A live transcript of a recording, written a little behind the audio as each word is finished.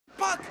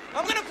puck!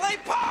 I'm gonna play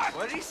puck!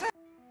 What did he say?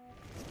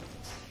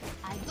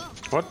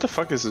 What the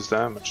fuck is this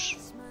damage?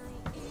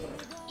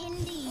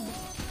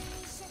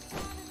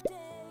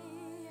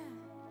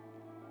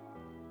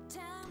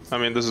 I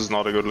mean, this is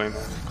not a good lane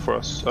for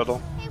us at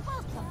all.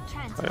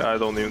 I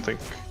don't even think.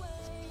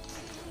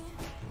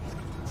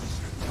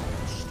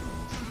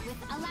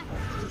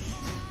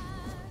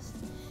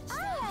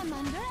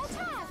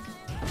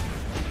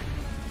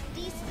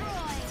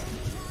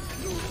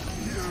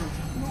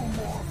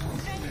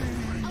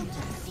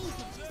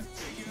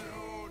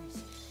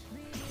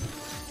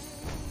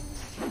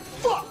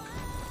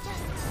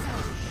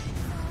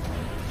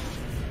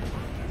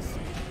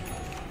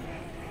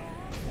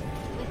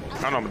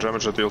 I don't know how much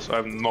damage that deals. I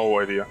have no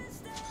idea.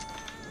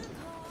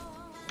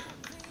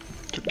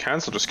 Dude,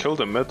 Cancel just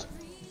killed him mid.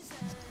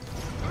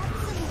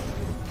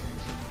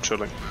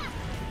 Chilling.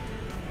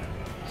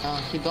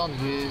 He don't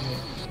use it.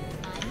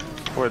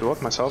 Wait,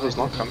 what? My salve is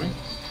not coming?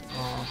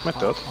 Am I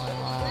dead?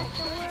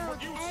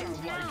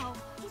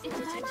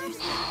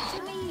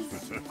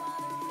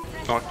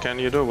 What can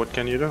you do? What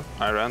can you do?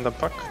 I ran the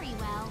puck.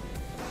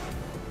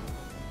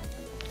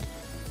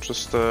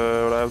 Just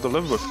what I have to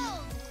live with.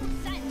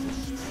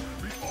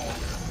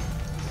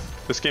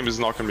 This game is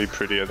not gonna be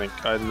pretty, I think.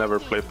 I never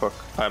play puck.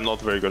 I'm not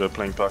very good at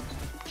playing puck.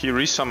 He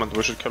resummoned,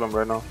 we should kill him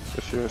right now,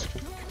 if you ask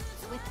me.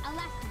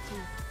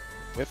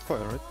 We have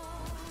coil, right?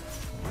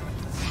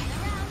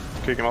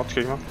 Kick him out,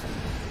 kick him out.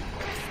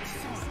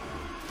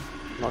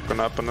 Not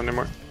gonna happen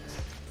anymore.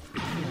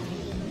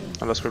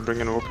 Unless we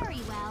bring in a Walker.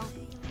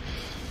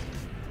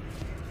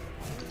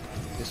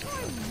 Yes.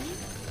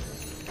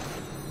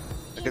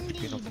 I get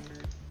between of them.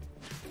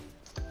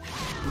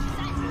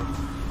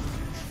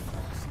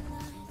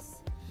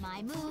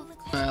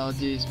 Well,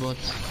 these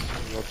bots.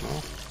 What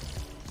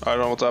now? I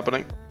don't know what's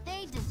happening.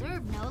 They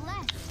deserve no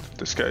less.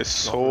 This guy is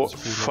so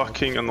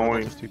fucking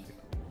annoying.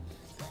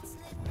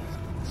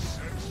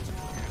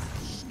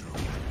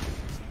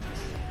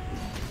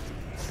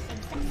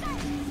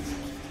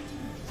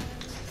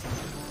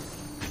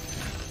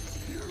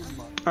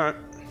 Alright.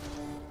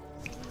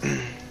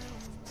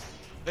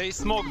 They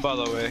smoke, by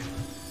the way.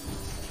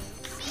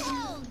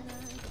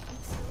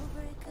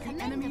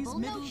 Enemy's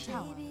middle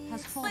tower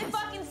has fallen. I'm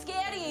fucking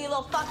scared of you, you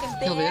little fucking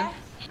Kill bear. there.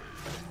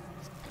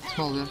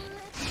 Small there.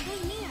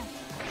 Stay near.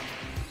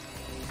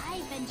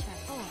 I venture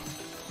forward.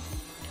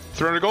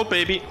 300 gold,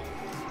 baby!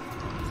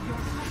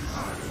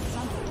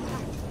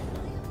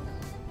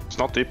 It's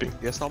not deeping.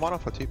 Yes, no mana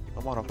for TP.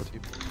 No mana for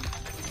TP.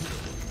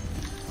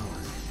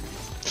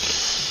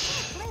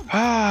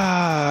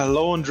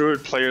 Lone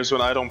Druid players,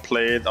 when I don't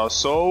play it, are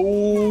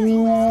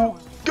so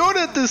good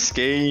at this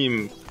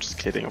game. Just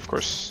kidding, of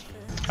course.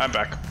 I'm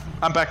back.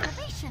 I'm back.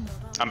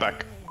 I'm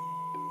back.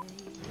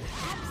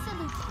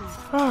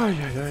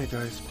 Yeah,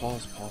 guys.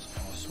 Pause.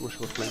 Wish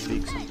we were playing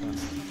League sometime.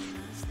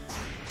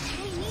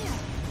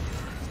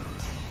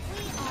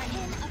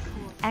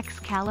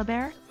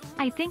 Excalibur?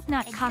 I think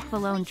not Qojqva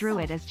Lone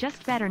Druid is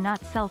just better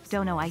not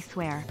self-dono, I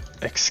swear.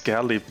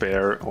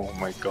 Excalibur, oh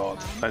my god.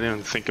 I didn't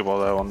even think about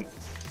that one.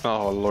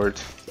 Oh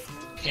lord.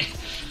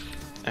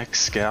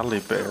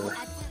 Excalibur.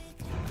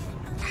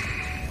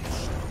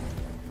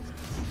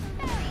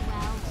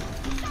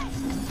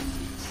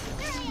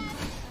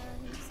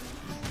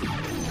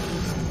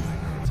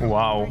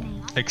 Wow.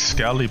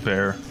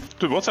 Excalibur.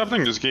 Dude, what's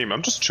happening in this game?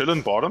 I'm just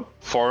chilling bottom,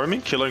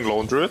 farming, killing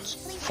lone druids,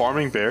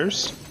 farming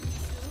bears.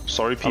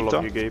 Sorry, Pita. I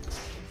love you, Gabe.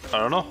 I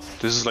don't know.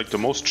 This is like the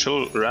most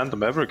chill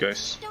random ever,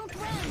 guys.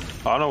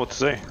 I don't know what to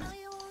say.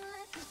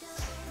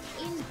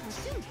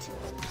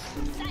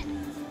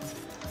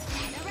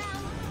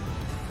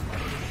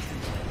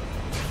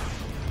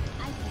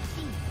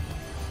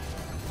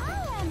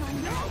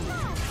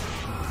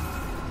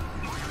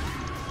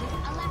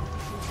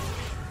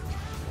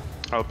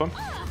 Help him.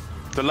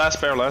 The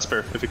last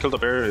bear. If you kill the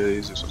bear,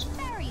 he's useless.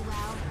 Very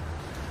well.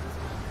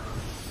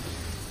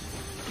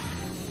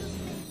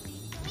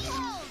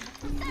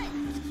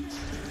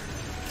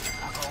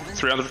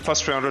 300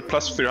 plus 300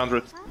 plus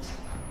 300.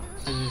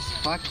 This is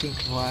fucking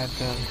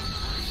vital.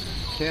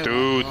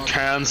 Dude,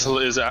 Cancel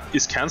is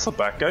Cancel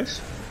back,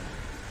 guys?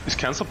 Is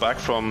Cancel back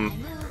from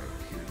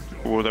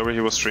whatever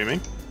he was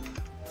streaming?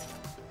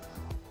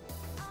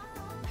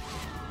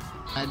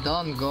 I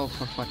don't go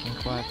for fucking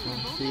quiet.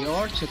 The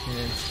orchard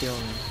didn't kill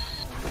me.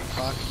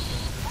 Fuck.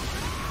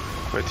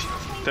 Wait,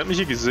 der hat mich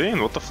hier gesehen,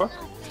 what the fuck?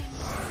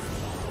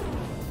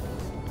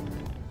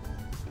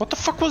 What the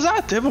fuck was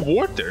that? They have a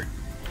ward there.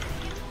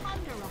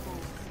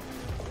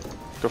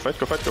 Go fight.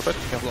 Yeah,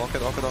 block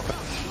it.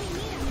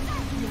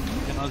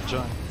 Cannot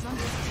join.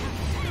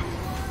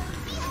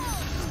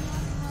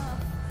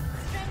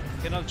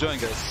 Cannot join,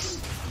 guys.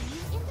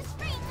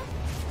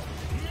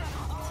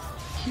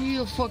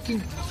 Kill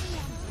fucking.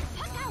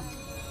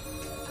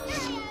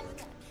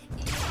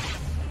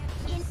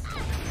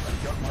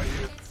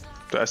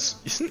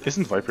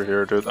 Isn't Viper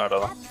here, dude? I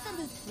don't know.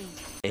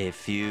 A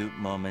few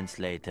moments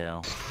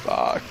later.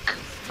 Fuck.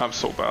 I'm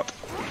so bad.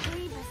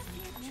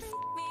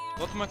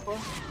 What am I for?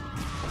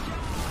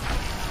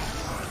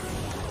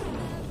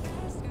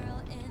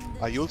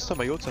 I ult some.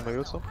 I ult some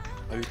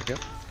again.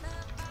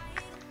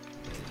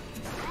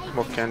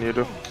 What can you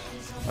do?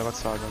 I got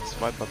silence.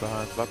 Viper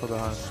behind. I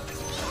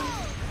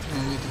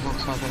need to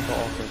box up on Go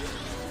off it.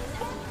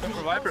 Come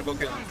for Viper, go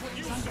kill him.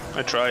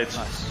 I tried.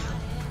 Nice.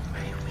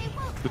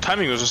 The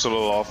timing was just a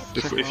little off.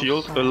 If you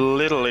ult a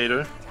little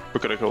later, we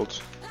could have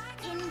killed.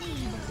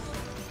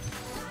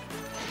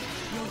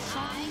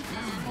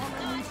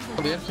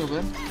 Kill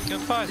him. You can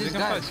fight, you This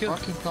can guy fight, is kill.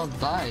 fucking not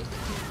die.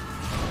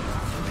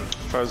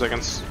 5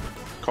 seconds.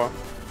 Call.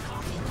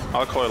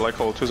 I'll call it like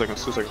hold. 2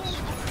 seconds. 2 seconds.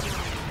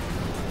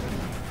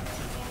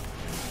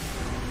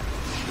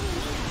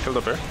 Kill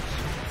the bear.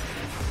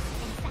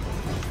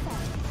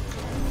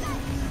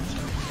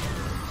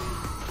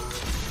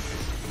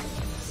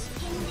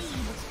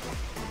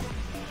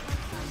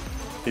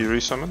 He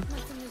resummoned.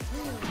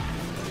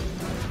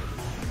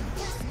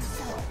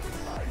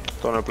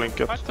 Don't have blink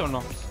yet. Fight or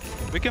no?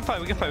 We can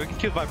fight, we can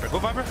kill Viper. Go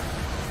Viper!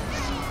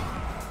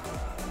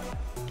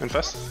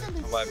 Infest.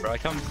 Oh, Viper, I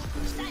come.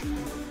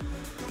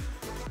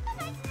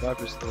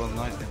 Viper's still on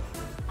 19.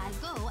 I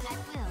go at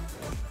will.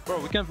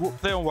 Bro, we can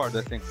play on ward,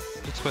 I think.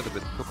 Just wait a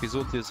bit. Look, his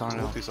ulti is on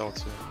now. Ulti's out,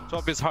 yeah.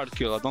 Top is hard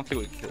kill, I don't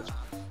think we can kill it.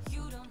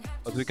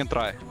 But we can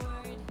try.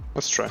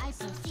 Let's try. I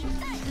proceed.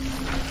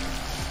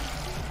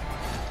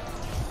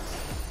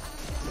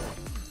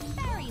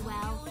 Very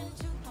well.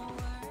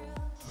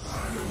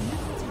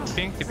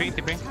 Ping.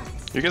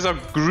 You guys are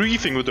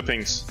griefing with the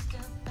pings.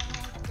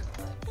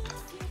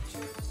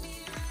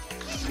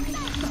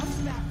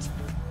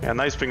 Yeah,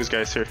 nice pings,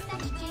 guys here.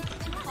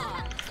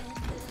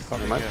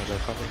 Coming, Am I? yeah, they're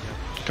coming,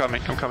 yeah.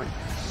 Coming, I'm coming.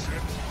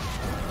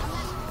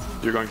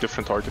 You're going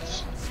different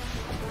targets.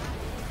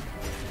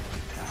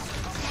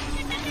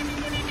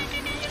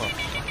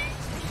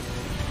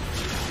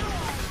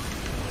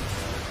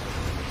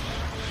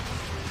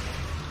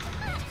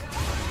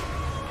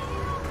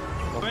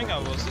 I think I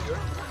was here.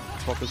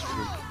 Top is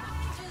free.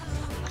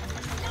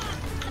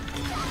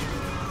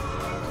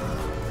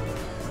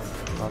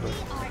 Got it.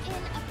 Are in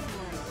accord.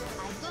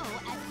 I go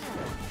at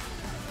will.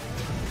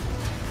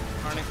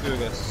 Running through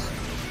this.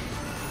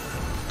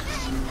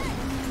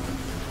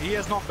 He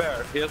has no bear.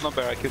 I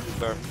killed his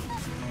bear.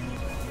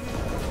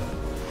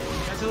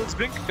 Guys, let's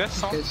blink. Guys,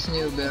 some. It's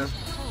new bear.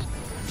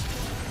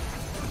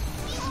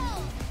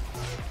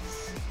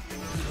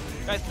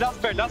 Guys,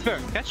 last bear.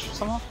 Catch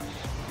somehow.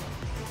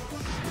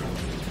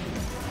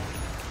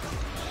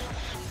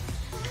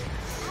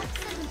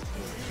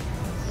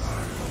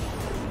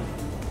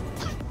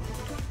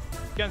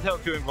 Can't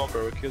help you in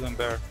Vomper, we're killing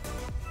bear.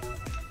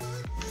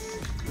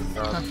 I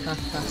am under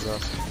attack. Your actions are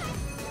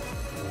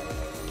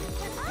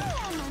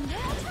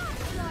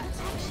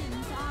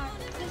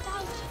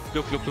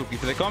without. Look.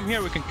 If they come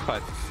here, we can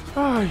fight.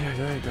 Oh,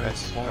 yeah,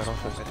 guys. I don't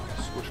have any.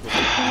 Switch with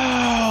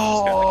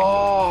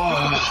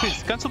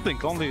Please, cancel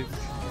blink, only.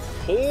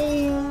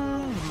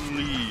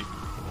 Holy!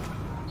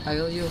 I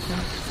will use him.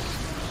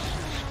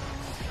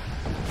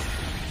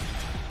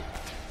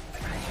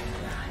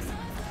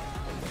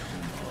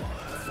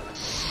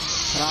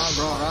 Run,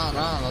 bro, run.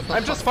 What the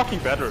I'm just fucking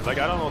better, like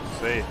I don't know what to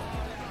say.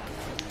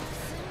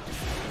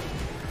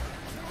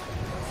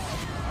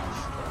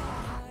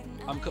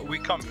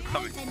 We're coming.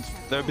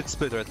 They're a bit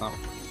split right now.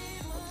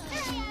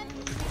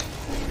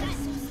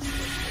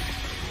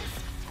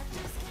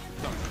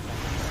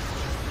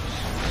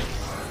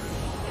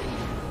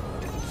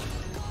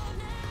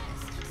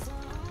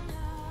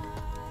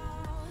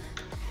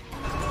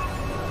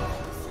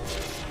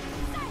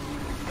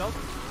 Help.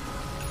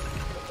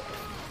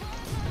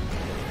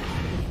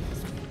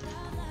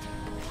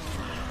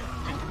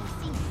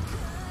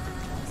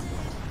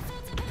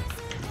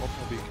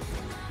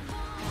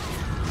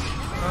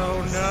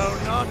 Oh no,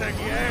 not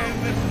again!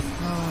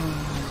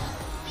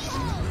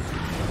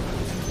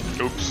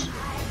 Oops.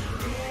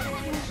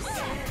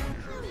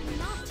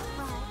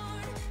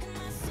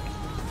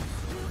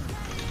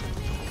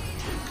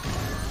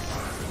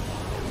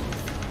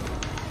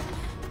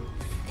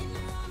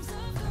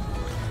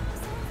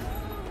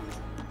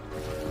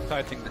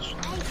 Fighting this.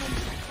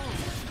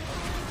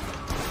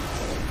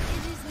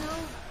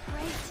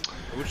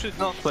 We should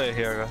not play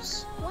here,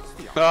 guys.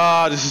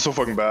 Ah, this is so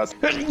fucking bad.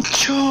 Okay,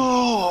 it's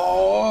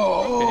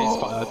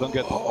fine. I don't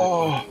get it.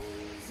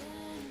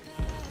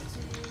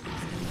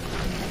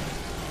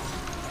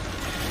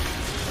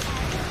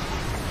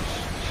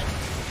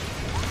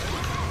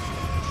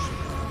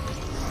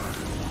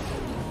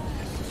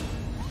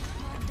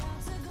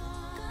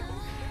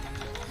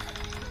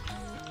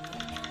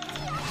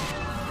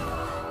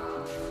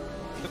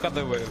 Look at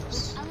the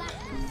waves.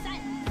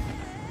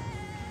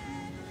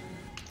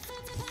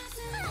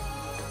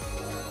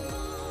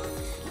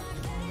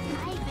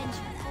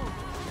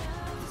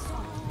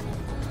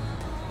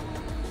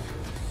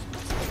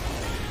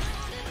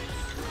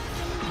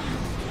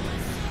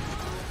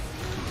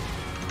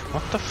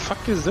 What the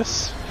fuck is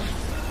this?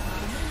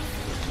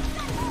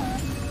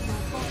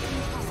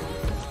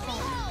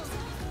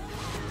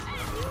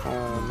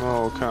 Oh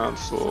no,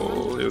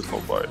 cancel. He has no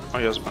bite. Oh,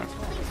 he has mine.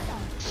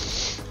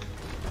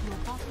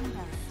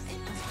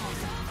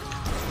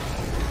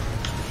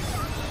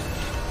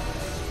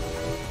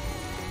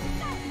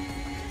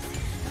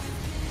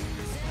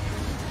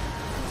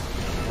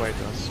 wait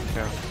us.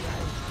 Careful.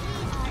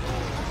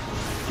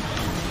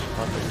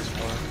 Nothing is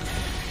fine.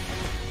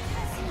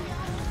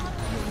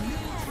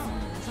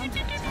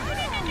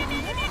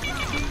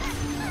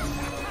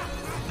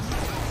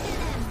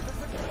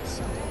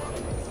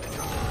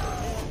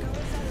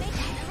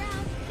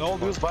 No,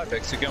 use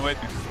buybacks, you can wait.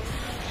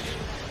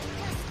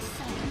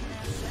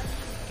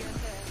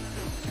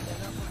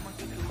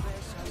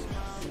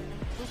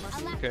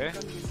 Okay.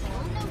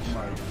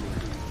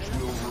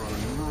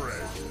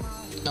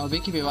 No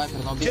BKB Viper,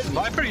 no Kill BKB.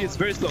 Viper is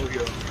very slow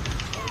here.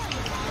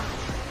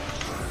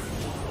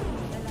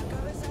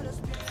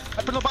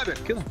 Viper no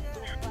buyback, kill him.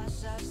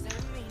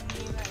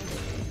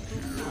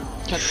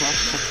 Cat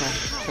flash.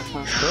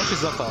 Rush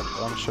is not out,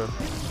 I'm sure.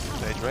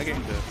 They're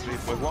dragging the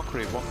 3. Walk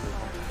creep.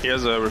 He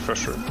has a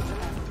refresher.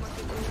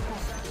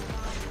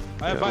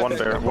 I have Yeah,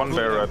 buyback. one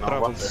bear right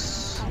now. One bear.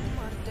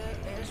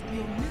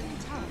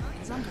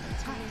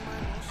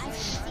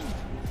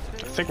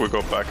 I think we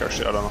go back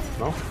actually, I don't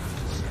know. No?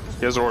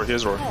 He has roar, he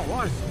has roar. Oh,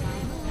 why?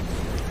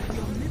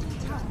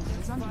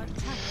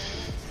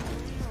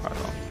 I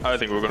don't know. I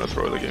think we're gonna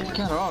throw the game.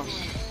 Can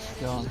rush.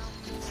 Yeah.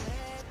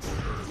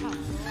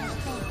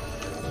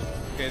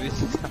 Okay,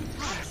 this is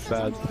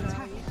bad.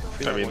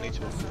 I mean,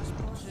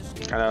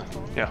 kinda,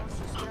 yeah.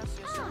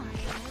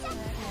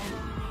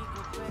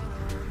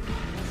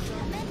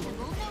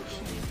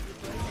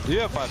 Do you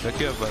have buyback?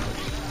 You have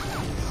buyback.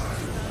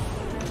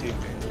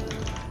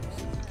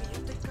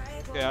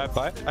 Okay, I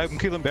buy. I'm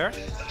killing bear.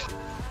 Can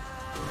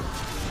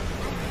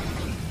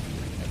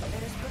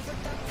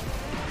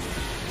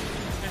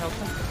I help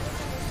him?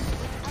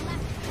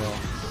 Well.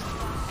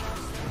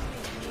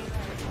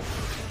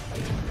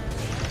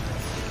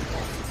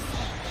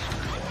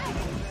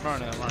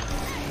 Run.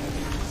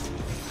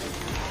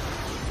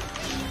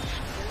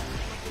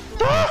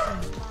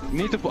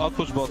 Need to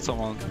outpush bot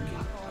someone.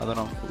 I don't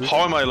know.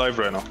 How am I alive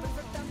right now?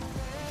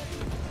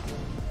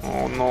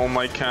 Oh no,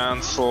 my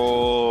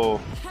cancel.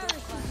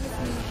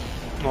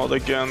 Not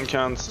again,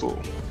 cancel.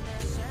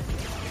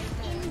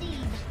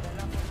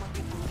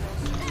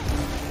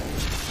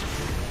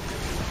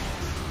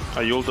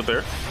 I ult the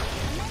bear.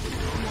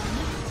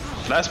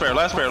 Last bear.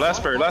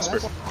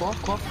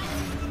 Quad.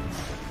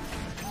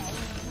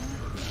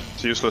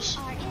 It's useless.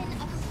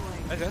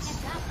 I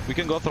guess. We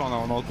can go through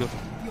now, no good.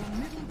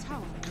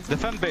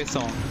 Defend base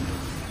zone.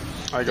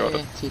 I got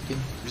it. TP.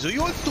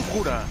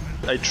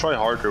 I try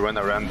harder when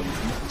I random.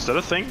 Is that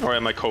a thing, or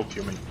am I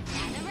coping?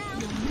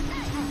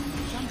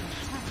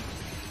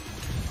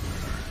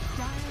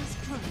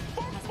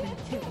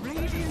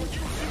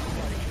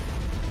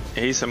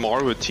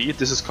 ASMR with tea,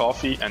 this is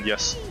coffee, and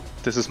yes,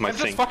 this is my I'm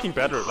thing. just fucking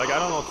better. Like, I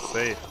don't know what to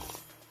say.